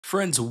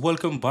Friends,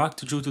 welcome back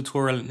to Joe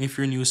Tutorial, and if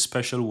you're new,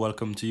 special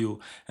welcome to you.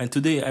 And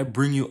today I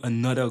bring you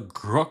another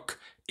Grok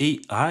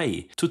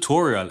AI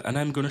tutorial, and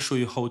I'm going to show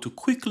you how to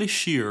quickly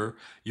share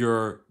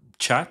your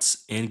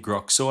chats in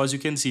Grok. So as you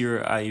can see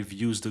here, I've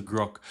used the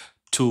Grok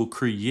to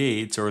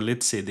create, or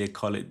let's say they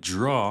call it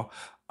draw,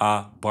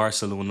 a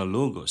Barcelona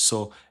logo.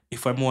 So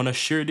if I want to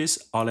share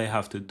this, all I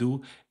have to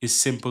do is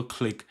simple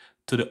click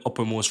to the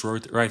uppermost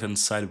right hand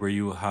side where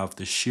you have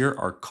the share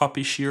or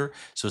copy share.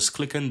 So just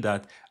click on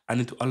that, and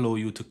it will allow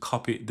you to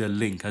copy the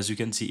link. As you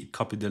can see, it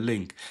copied the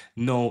link.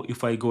 Now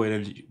if I go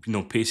ahead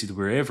and paste it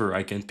wherever,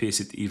 I can paste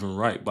it even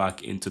right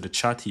back into the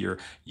chat here.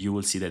 You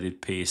will see that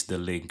it pastes the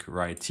link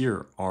right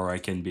here. Or I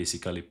can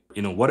basically,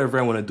 whatever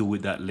I want to do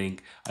with that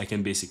link, I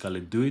can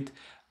basically do it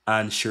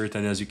and share it,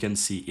 and as you can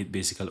see, it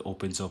basically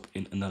opens up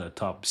in another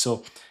tab.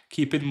 So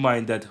keep in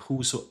mind that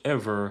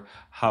whosoever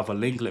have a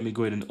link, let me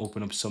go ahead and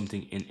open up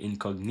something in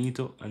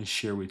incognito and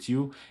share with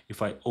you.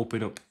 If I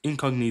open up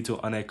incognito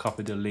and I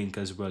copy the link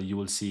as well, you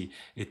will see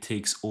it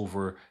takes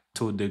over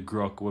to the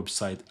Grok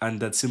website, and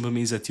that simply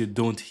means that you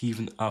don't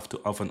even have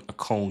to have an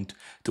account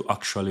to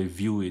actually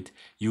view it.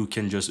 You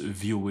can just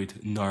view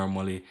it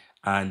normally,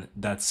 and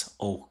that's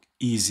how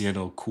easy and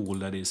how cool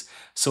that is.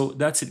 So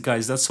that's it,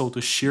 guys. That's how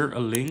to share a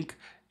link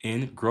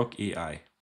in Grok AI.